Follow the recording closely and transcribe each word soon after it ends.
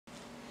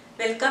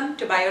Welcome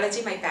to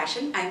Biology My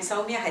Passion. I am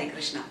Soumya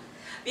Harikrishna.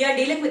 We are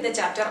dealing with the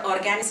chapter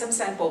Organisms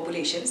and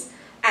Populations,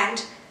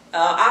 and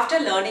after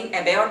learning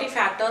abiotic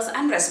factors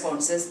and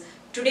responses,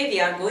 today we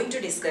are going to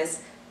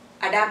discuss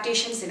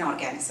adaptations in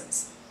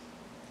organisms.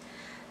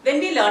 When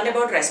we learned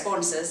about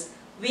responses,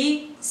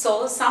 we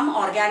saw some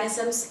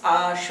organisms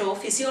show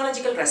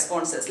physiological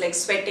responses like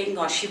sweating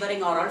or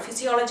shivering or all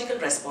physiological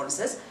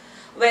responses,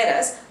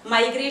 whereas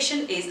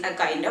migration is a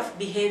kind of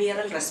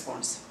behavioral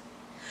response.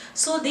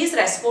 So these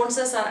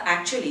responses are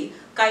actually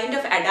kind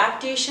of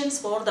adaptations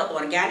for the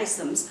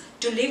organisms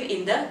to live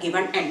in the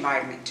given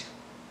environment.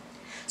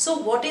 So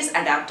what is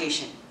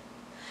adaptation?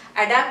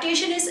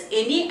 Adaptation is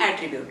any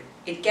attribute.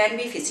 It can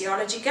be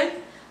physiological,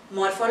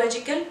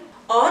 morphological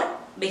or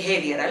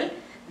behavioral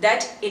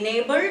that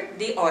enable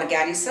the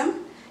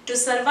organism to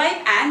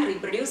survive and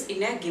reproduce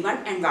in a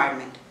given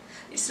environment.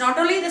 It's not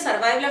only the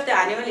survival of the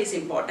animal is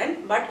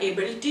important, but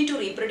ability to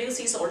reproduce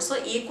is also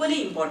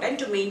equally important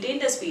to maintain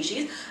the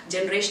species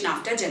generation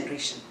after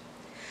generation.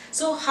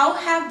 So how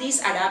have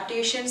these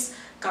adaptations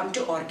come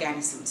to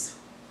organisms?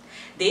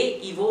 They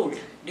evolved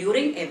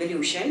during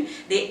evolution.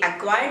 They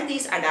acquired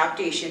these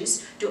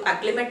adaptations to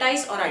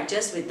acclimatize or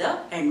adjust with the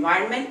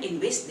environment in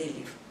which they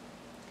live.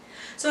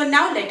 So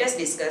now let us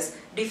discuss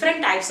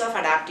different types of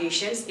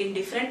adaptations in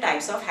different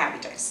types of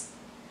habitats.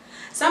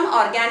 Some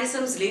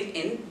organisms live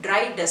in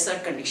dry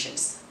desert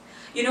conditions.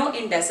 You know,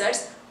 in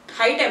deserts,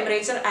 high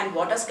temperature and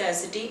water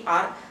scarcity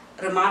are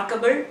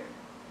remarkable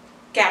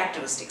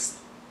characteristics.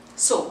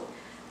 So,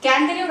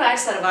 kangaroo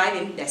rats survive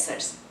in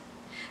deserts.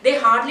 They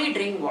hardly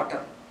drink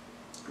water.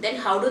 Then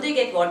how do they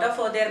get water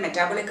for their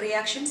metabolic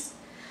reactions?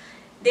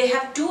 They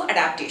have two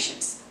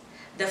adaptations.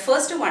 The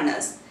first one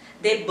is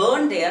they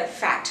burn their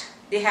fat.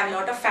 They have a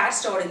lot of fat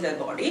stored in their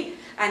body,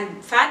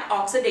 and fat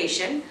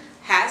oxidation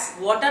has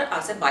water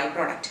as a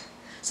byproduct.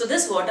 So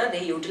this water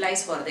they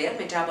utilize for their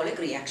metabolic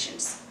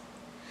reactions.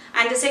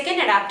 And the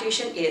second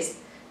adaptation is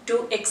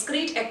to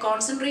excrete a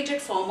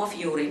concentrated form of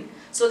urine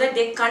so that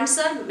they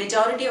conserve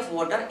majority of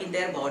water in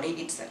their body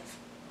itself.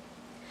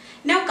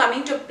 Now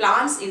coming to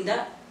plants in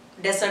the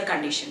desert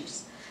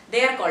conditions,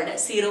 they are called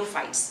as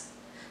xerophytes.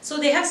 So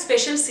they have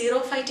special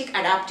xerophytic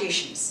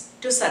adaptations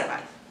to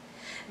survive.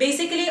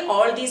 Basically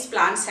all these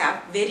plants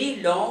have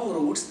very long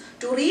roots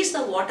to reach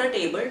the water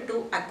table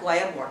to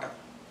acquire water.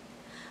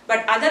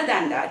 But other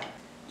than that,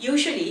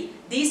 usually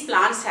these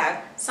plants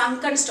have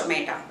sunken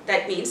stomata.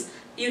 That means,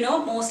 you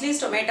know, mostly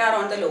stomata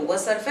are on the lower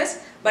surface,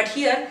 but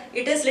here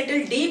it is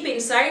little deep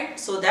inside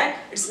so that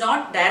it's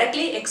not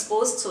directly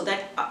exposed, so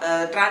that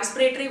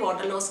transpiratory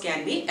water loss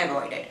can be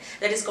avoided.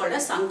 That is called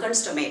a sunken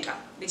stomata,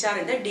 which are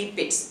in the deep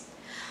pits.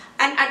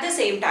 And at the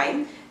same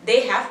time,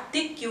 they have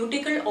thick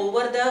cuticle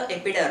over the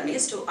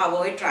epidermis to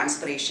avoid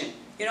transpiration.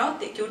 You know,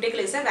 the cuticle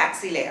is a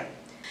waxy layer.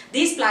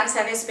 These plants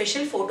have a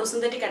special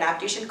photosynthetic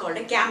adaptation called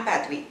a CAM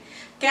pathway.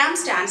 CAM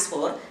stands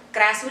for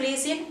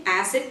crassulacean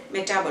acid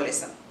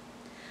metabolism.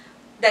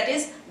 That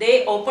is,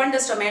 they open the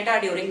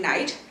stomata during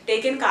night,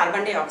 take in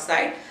carbon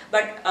dioxide,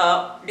 but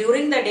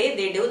during the day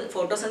they do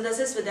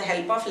photosynthesis with the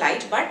help of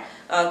light, but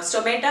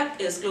stomata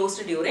is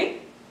closed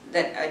during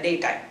the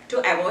daytime to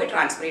avoid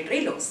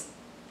transpiratory loss.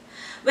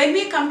 When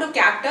we come to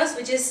cactus,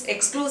 which is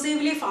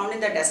exclusively found in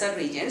the desert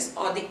regions,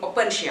 or the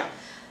opuntia,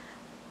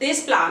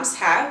 these plants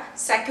have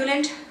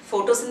succulent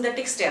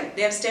photosynthetic stem.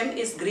 Their stem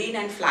is green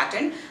and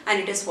flattened and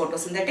it is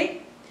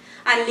photosynthetic,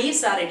 and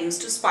leaves are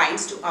reduced to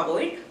spines to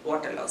avoid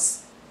water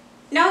loss.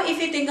 Now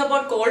if you think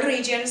about cold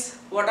regions,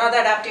 what are the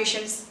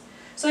adaptations?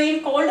 So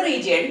in cold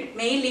region,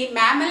 mainly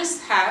mammals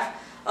have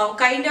a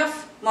kind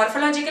of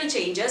morphological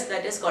changes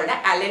that is called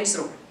a Allen's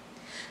rule.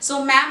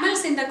 So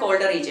mammals in the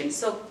colder region,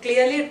 so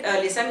clearly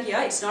listen here,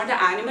 it's not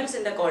the animals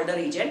in the colder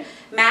region.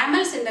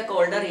 Mammals in the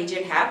colder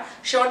region have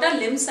shorter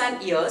limbs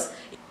and ears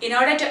in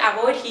order to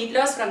avoid heat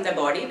loss from the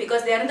body,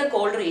 because they are in the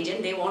cold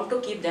region, they want to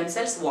keep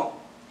themselves warm.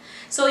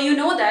 So you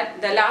know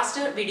that the last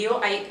video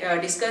I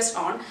discussed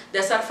on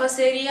the surface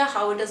area,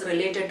 how it is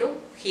related to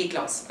heat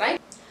loss,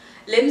 right?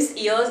 Limbs,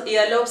 ears,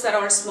 earlobes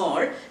are all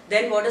small.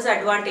 Then what is the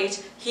advantage?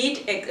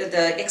 Heat,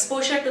 the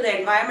exposure to the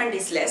environment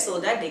is less,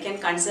 so that they can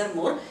conserve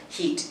more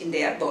heat in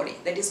their body.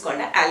 That is called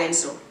a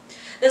Allen's rule.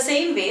 The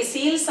same way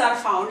seals are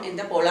found in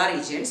the polar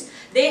regions.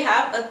 They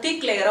have a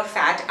thick layer of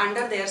fat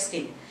under their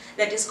skin.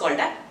 That is called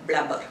a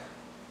blubber.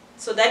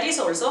 So that is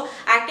also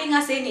acting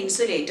as an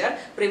insulator,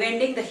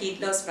 preventing the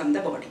heat loss from the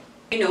body.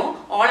 You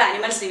know, all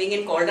animals living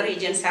in colder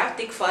regions have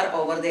thick fur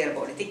over their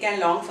body. Thick and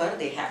long fur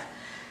they have.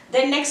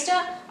 Then next,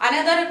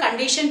 another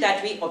condition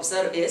that we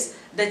observe is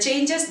the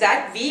changes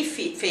that we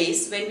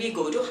face when we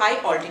go to high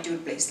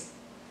altitude place.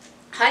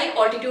 High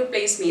altitude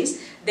place means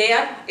they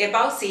are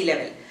above sea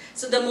level.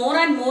 So the more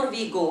and more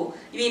we go,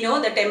 we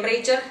know the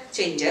temperature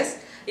changes.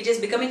 It is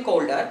becoming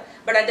colder,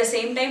 but at the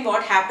same time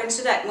what happens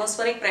to the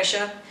atmospheric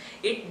pressure?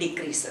 It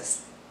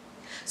decreases.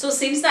 So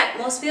since the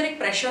atmospheric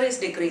pressure is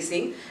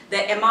decreasing,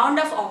 the amount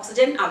of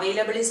oxygen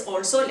available is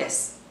also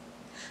less.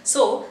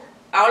 So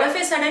all of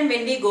a sudden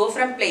when we go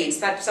from plains,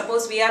 that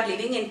suppose we are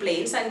living in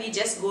plains and we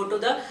just go to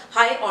the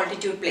high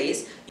altitude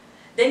place,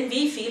 then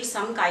we feel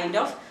some kind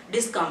of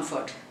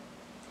discomfort.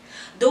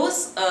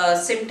 Those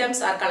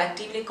symptoms are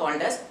collectively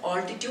called as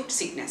altitude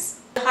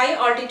sickness. The high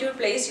altitude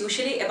place,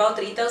 usually above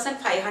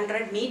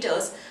 3,500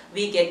 meters,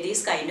 we get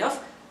these kind of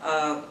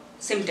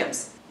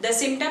symptoms. The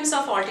symptoms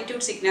of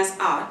altitude sickness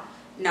are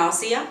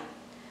nausea,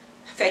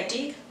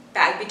 fatigue,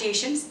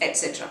 palpitations,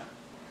 etc.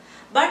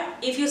 But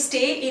if you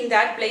stay in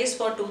that place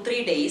for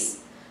 2-3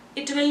 days,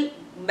 it will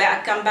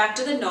come back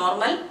to the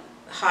normal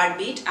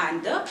heartbeat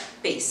and the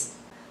pace.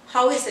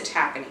 How is it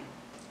happening?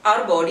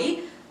 Our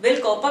body will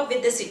cope up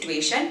with the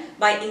situation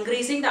by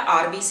increasing the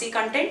RBC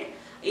content,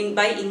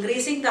 by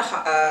increasing the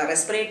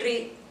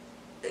respiratory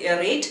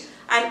rate,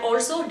 and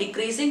also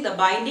decreasing the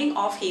binding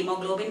of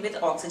hemoglobin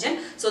with oxygen,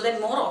 so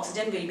that more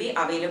oxygen will be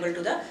available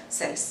to the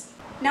cells.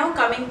 Now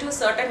coming to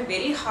certain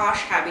very harsh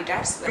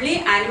habitats, only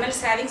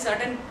animals having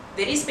certain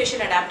very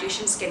special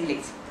adaptations can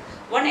live.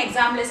 One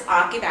example is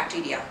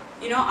archaebacteria.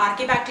 You know,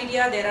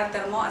 archaebacteria, there are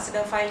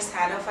thermoacidophiles,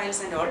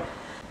 halophiles and all.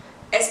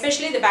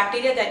 Especially the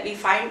bacteria that we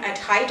find at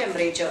high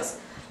temperatures,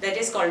 that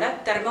is called the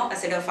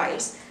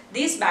thermoacidophiles.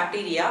 These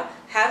bacteria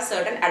have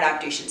certain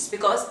adaptations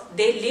because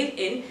they live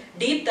in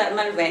deep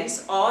thermal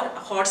vents or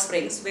hot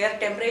springs where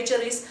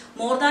temperature is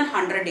more than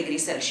 100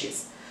 degrees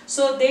Celsius.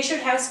 So they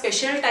should have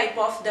special type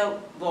of the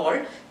wall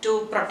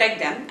to protect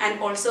them, and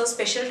also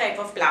special type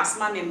of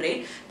plasma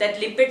membrane. That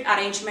lipid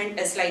arrangement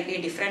is slightly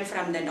different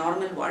from the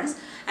normal ones,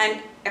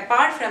 and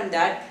apart from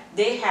that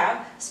they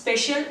have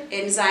special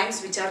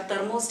enzymes which are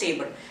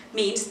thermostable,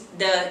 means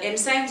the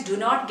enzymes do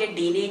not get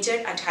denatured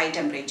at high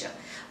temperature.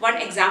 One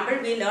example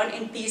we learned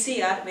in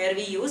PCR, where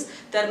we use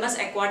Thermus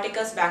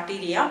aquaticus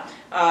bacteria,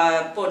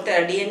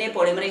 DNA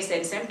polymerase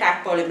enzyme,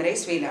 Taq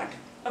polymerase we learned.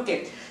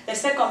 Okay,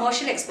 that's the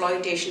commercial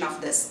exploitation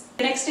of this.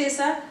 Next is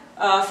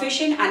a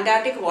fish in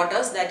Antarctic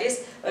waters, that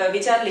is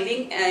which are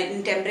living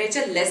in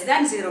temperature less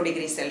than 0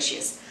 degrees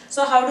Celsius.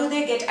 So how do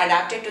they get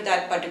adapted to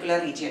that particular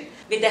region?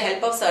 With the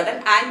help of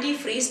certain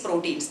anti-freeze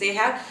proteins. They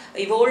have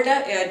evolved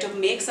to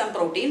make some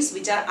proteins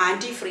which are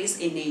anti-freeze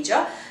in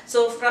nature.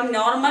 So from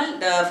normal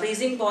the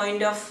freezing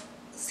point of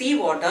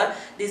seawater,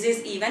 this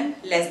is even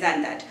less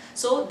than that.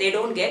 So they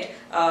don't get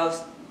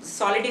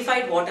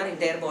solidified water in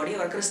their body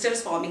or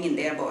crystals forming in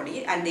their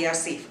body, and they are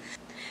safe.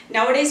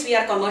 Nowadays we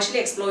are commercially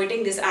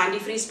exploiting these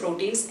antifreeze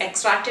proteins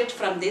extracted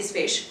from this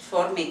fish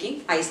for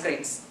making ice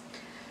creams.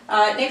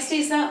 Next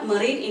is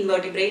marine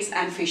invertebrates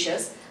and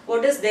fishes.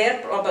 What is their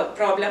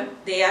problem?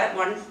 They are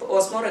one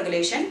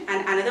osmoregulation,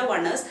 and another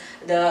one is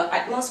the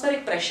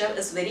atmospheric pressure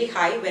is very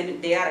high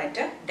when they are at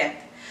a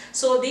depth.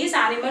 So these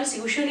animals,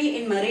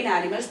 usually in marine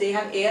animals, they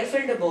have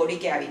air-filled body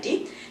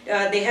cavity,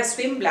 they have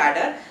swim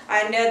bladder,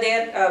 and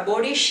their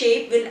body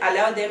shape will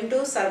allow them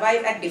to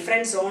survive at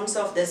different zones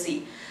of the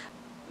sea.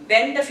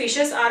 When the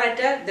fishes are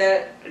at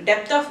the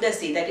depth of the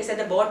sea, that is at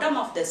the bottom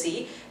of the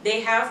sea,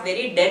 they have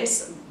very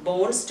dense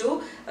bones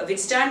to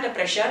withstand the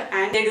pressure,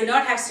 and they do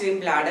not have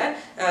swim bladder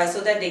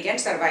so that they can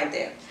survive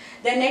there.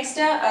 Then next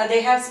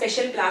they have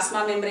special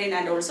plasma membrane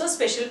and also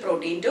special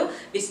protein to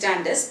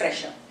withstand this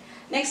pressure.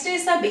 Next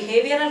is the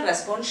behavioral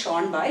response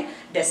shown by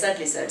desert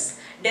lizards.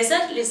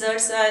 Desert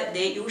lizards,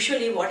 they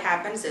usually, what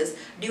happens is,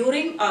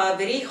 during a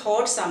very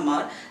hot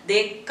summer,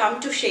 they come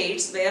to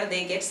shades where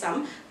they get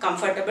some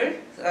comfortable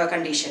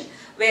condition.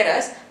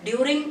 Whereas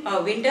during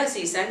winter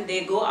season,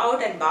 they go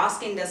out and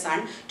bask in the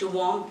sun to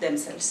warm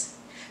themselves.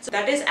 So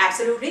that is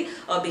absolutely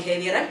a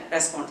behavioral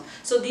response.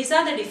 So these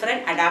are the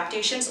different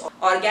adaptations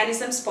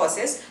organisms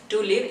possess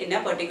to live in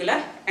a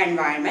particular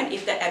environment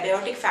if the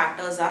abiotic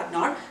factors are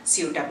not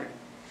suitable.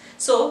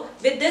 So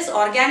with this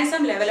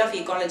organism level of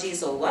ecology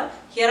is over,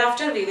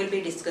 hereafter we will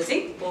be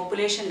discussing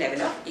population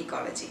level of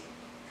ecology.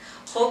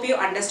 Hope you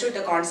understood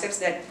the concepts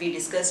that we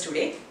discussed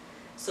today.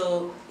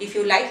 So if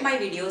you like my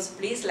videos,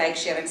 please like,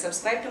 share and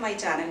subscribe to my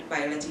channel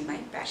Biology My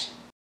Passion.